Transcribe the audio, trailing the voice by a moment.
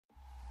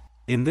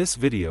In this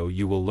video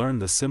you will learn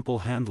the simple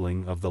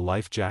handling of the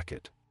life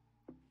jacket.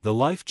 The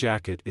life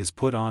jacket is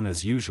put on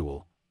as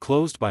usual,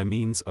 closed by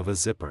means of a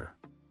zipper.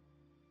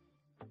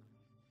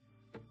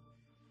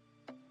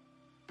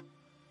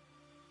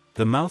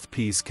 The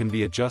mouthpiece can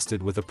be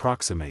adjusted with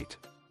approximate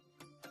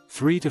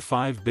 3 to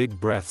 5 big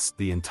breaths.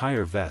 The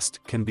entire vest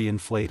can be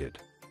inflated.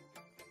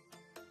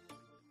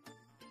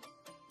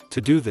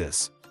 To do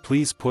this,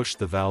 please push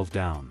the valve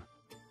down.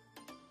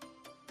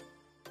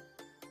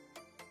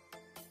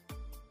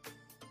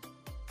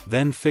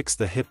 Then fix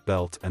the hip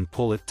belt and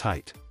pull it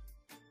tight,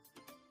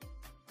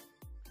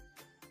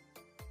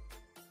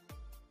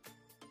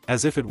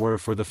 as if it were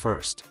for the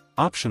first.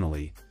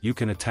 Optionally, you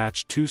can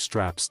attach 2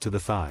 straps to the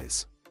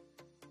thighs.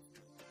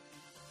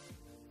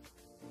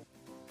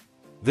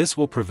 This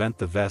will prevent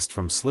the vest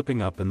from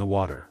slipping up in the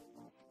water.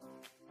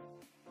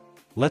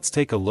 Let's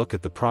take a look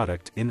at the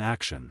product in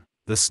action.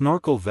 The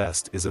Snorkel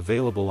vest is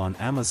available on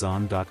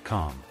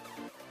Amazon.com.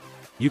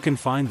 You can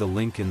find the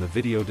link in the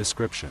video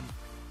description.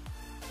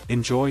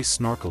 Enjoy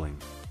snorkeling.